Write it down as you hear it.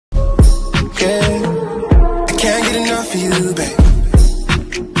Yeah, I can't get enough of you,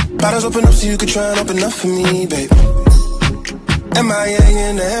 babe. Bottles open up so you could try and open up for me, babe. MIA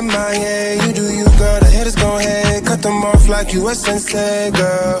in the MIA, you do you, girl. The haters gon' hate, cut them off like you a sensei,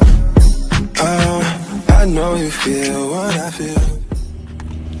 girl. I know you feel what I feel.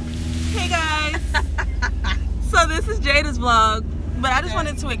 Hey guys, so this is Jada's vlog, but I just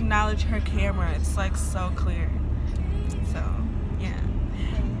wanted to acknowledge her camera. It's like so clear. So yeah,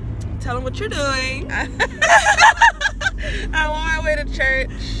 tell them what you're doing. I'm on my way to church.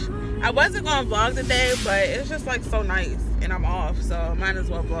 I wasn't gonna vlog today, but it's just like so nice and I'm off, so might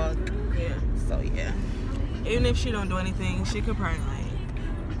as well vlog. Yeah. So yeah. Even if she don't do anything, she could probably like.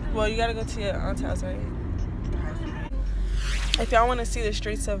 Well, you gotta go to your aunt's house, right? If y'all want to see the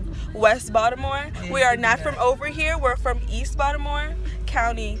streets of West Baltimore, we are not from over here. We're from East Baltimore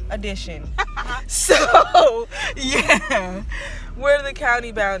County edition. So yeah, we're the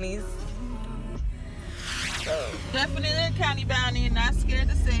county bounties. So Definitely a county bounty, not scared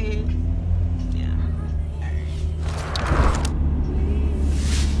to say it. yeah.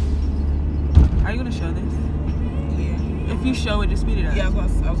 Are you gonna show this? Yeah. If you show it, just speed it up. Yeah, I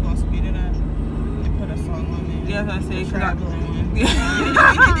was gonna speed it up and put a song on it. Yeah, I was gonna say Traveling one.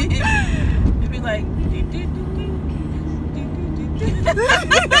 It'd be like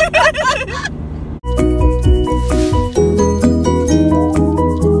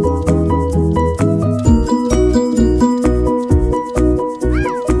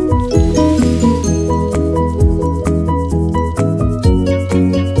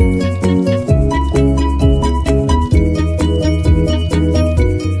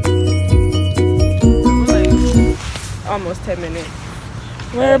almost 10 minutes.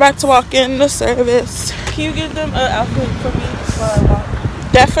 we're about to walk in the service. Can you give them an outfit for me while I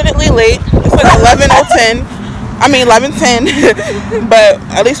walk? Definitely late. It's like 11:10. I mean 11:10. But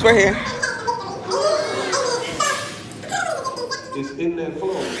at least we're here. It's in that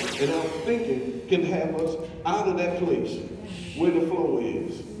flow, and our thinking can have us out of that place where the flow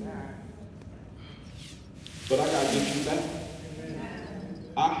is. But I gotta get you back.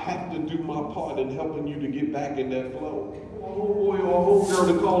 I have to do my part in helping you to get back in that flow. A whole boy or a whole girl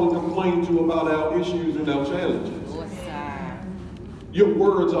to call and complain to about our issues and our challenges. Your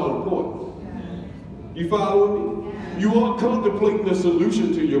words are important. You following me? You aren't contemplating a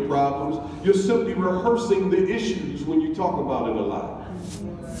solution to your problems. You're simply rehearsing the issues when you talk about it a lot.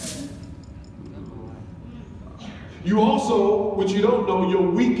 You also, what you don't know, you're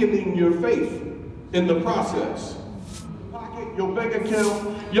weakening your faith in the process. Your bank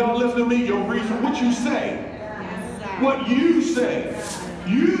account, y'all listen to me, your brief, what you say. What you say.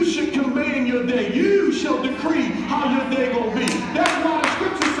 You should command your day. You shall decree how your day gonna be. That's why the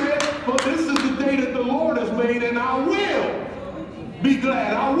scripture said, for this is the day that the Lord has made, and I will be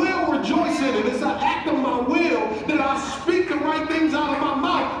glad. I will rejoice in it. It's an act of my will that I speak the right things out of my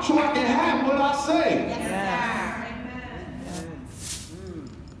mouth so I can have what I say.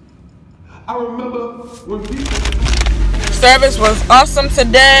 I remember when people... Service was awesome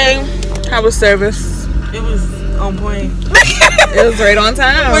today. How was service? It was on point. It was right on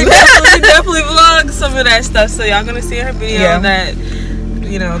time. We definitely vlogged some of that stuff, so y'all gonna see her video that,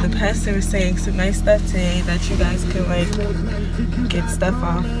 you know, the pastor was saying some nice stuff today that you guys can like get stuff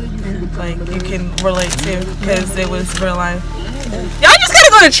off, like you can relate to, because it was real life. Y'all just gotta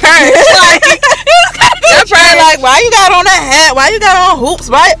go to church. Like, You're probably like, why you got on that hat? Why you got on hoops?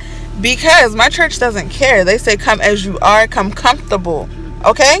 Why? Because my church doesn't care. They say come as you are, come comfortable.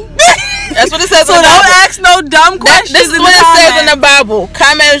 Okay? That's what it says so in the Bible. don't ask no dumb questions. This is what it says in the Bible.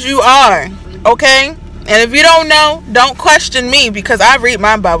 Come as you are. Okay? And if you don't know, don't question me, because I read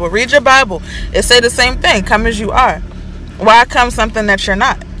my Bible. Read your Bible. It say the same thing. Come as you are. Why come something that you're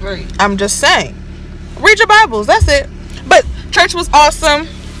not? Right. I'm just saying. Read your Bibles. That's it. But church was awesome.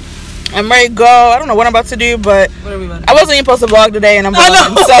 I'm ready to go. I don't know what I'm about to do, but I wasn't even supposed to vlog today, and I'm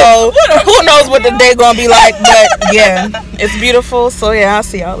vlogging. So who knows what the day gonna be like? But yeah, it's beautiful. So yeah, I'll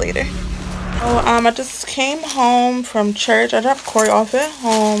see y'all later. Oh, I just came home from church. I dropped Corey off at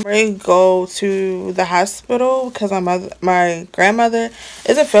home. Ready to go to the hospital because my grandmother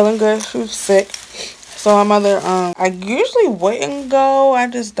isn't feeling good. She was sick. So my mother, I usually wouldn't go. I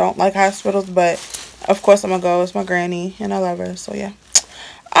just don't like hospitals, but of course I'm gonna go. It's my granny, and I love her. So yeah.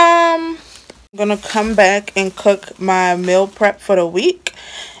 I'm gonna come back and cook my meal prep for the week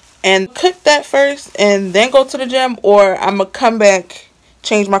and cook that first and then go to the gym, or I'm gonna come back,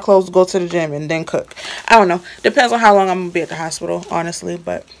 change my clothes, go to the gym, and then cook. I don't know. Depends on how long I'm gonna be at the hospital, honestly.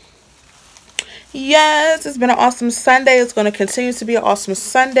 But yes, it's been an awesome Sunday. It's going to continue to be an awesome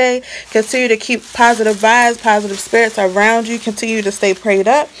Sunday. Continue to keep positive vibes, positive spirits around you. Continue to stay prayed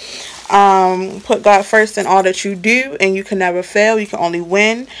up. Put God first in all that you do, and you can never fail. You can only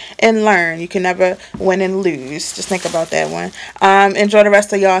win and learn. You can never win and lose. Just think about that one. Enjoy the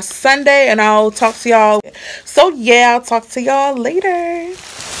rest of y'all Sunday, and I'll talk to y'all. So yeah, I'll talk to y'all later.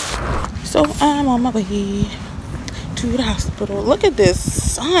 So I'm on my way to the hospital. Look at this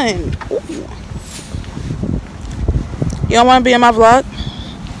sun. Ooh. Y'all want to be in my vlog?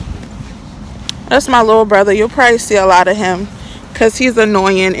 That's my little brother. You'll probably see a lot of him because he's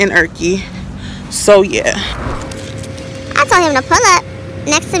annoying and irky. So yeah. I told him to pull up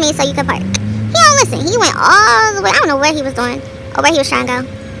next to me so you could park. He don't listen. He went all the way. I don't know what he was doing or where he was trying to go.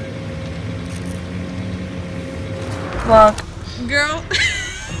 Vlog. Girl.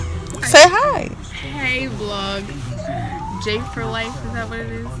 Say hi. Hey, vlog. J for life, is that what it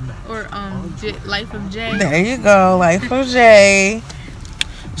is? Or Life of J. There you go, Life of J.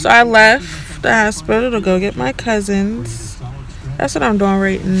 So I left the hospital to go get my cousins. That's what I'm doing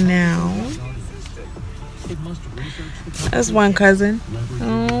right now. That's one cousin. I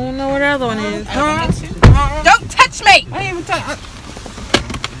don't know where the other one is. Don't touch me! I ain't even touch.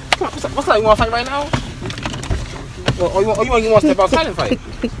 What's up? You want to fight right now? Or you want to step outside and fight?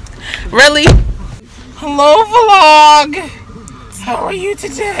 Really? Hello, vlog. How are you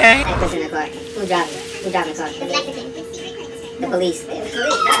today? I'm pushing the car. Who's driving? Who's driving the car? The Mexican. The police.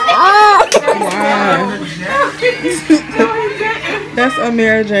 Wow. That's a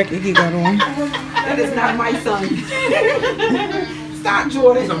mirror jacket he got on. That is not my son. Stop,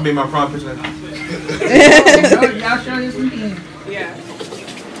 Jordan. It's gonna be my prom picture. Y'all sure this weekend? Yeah.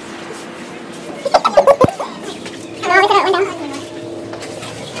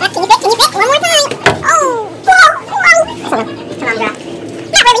 Can you fit one more time? Oh! Come on, girl.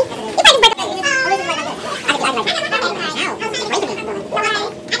 Not really. You probably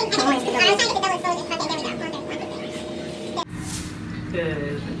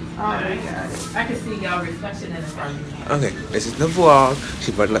break up. I can see y'all reflection in the front. Okay, this is the vlog.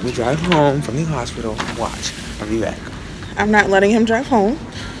 She better let me drive home from the hospital. Watch. I'll be back. I'm not letting him drive home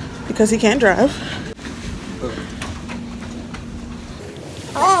because he can't drive.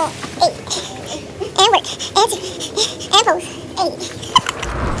 Oh, 8. And work. And pose.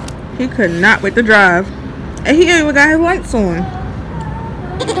 8. He could not wait to drive. And he even got his lights on.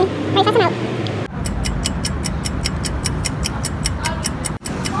 Wait, pass him out.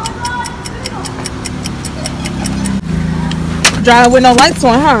 Driving with no lights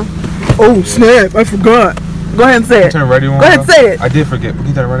on, huh? Oh, snap. I forgot. Go ahead and say it. Turn radio on. Go ahead and say it. I did forget. Can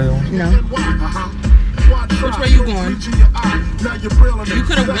you turn radio on? No. Which way you going? You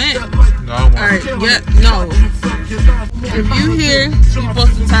could have went. No, I don't want Alright, yeah, no. If you here, you're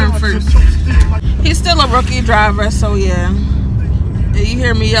supposed to turn first. He's still a rookie driver, so yeah. If you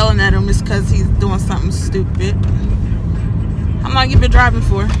hear me yelling at him, it's because he's doing something stupid. How long you been driving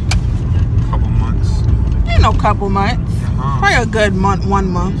for? Couple months. Ain't no couple months. Probably a good month, 1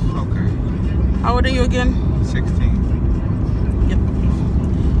 month. Okay. How old are you again? 16. Yep.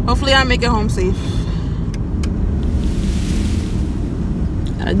 Hopefully I make it home safe.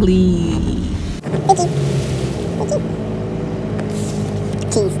 Ugly.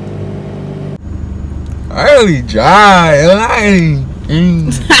 Cheese. Early drive.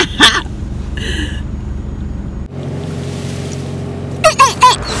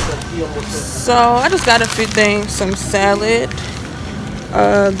 So I just got a few things, some salad,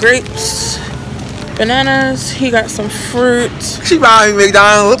 grapes, bananas. He got some fruit. She buying me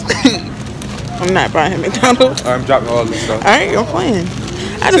McDonald's. I'm not buying him McDonald's. I'm dropping all this stuff. Alright, you're playing.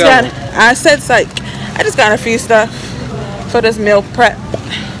 I said psych. I just got a few stuff for this meal prep.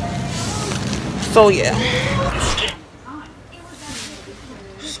 So yeah.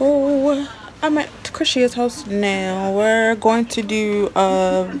 So I'm at Krishia's house now. We're going to do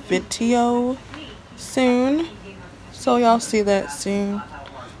a video soon. So y'all see that soon.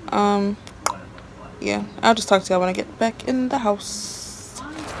 Yeah, I'll just talk to y'all when I get back in the house.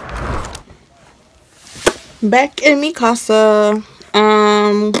 Back in mi casa.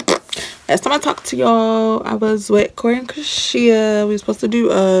 Last time I talked to y'all, I was with Corey and Krishia. We were supposed to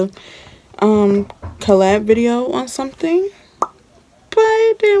do a collab video on something, but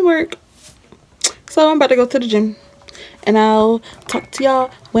it didn't work. So I'm about to go to the gym, and I'll talk to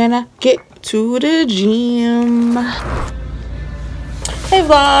y'all when I get to the gym. Hey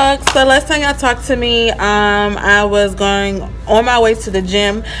vlog, so last time y'all talked to me, I was going on my way to the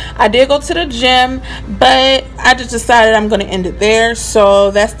gym. I did go to the gym, but I just decided I'm going to end it there. So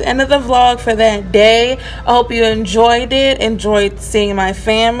that's the end of the vlog for that day. I hope you enjoyed it, enjoyed seeing my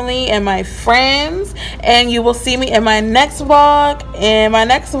family and my friends, and you will see me in my next vlog. And my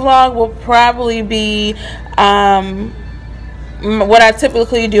next vlog will probably be what I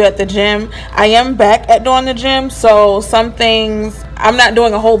typically do at the gym. I am back at doing the gym, so some things I'm not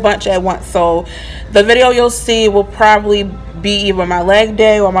doing a whole bunch at once. So the video you'll see will probably be either my leg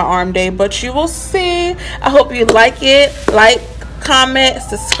day or my arm day, but you will see. I hope you like it. Like, comment,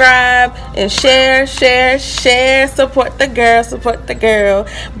 subscribe, and share. Support the girl.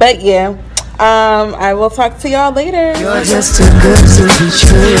 But yeah, I will talk to y'all later. You're just too good to be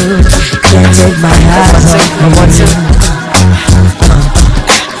true. Can't take my eyes off you.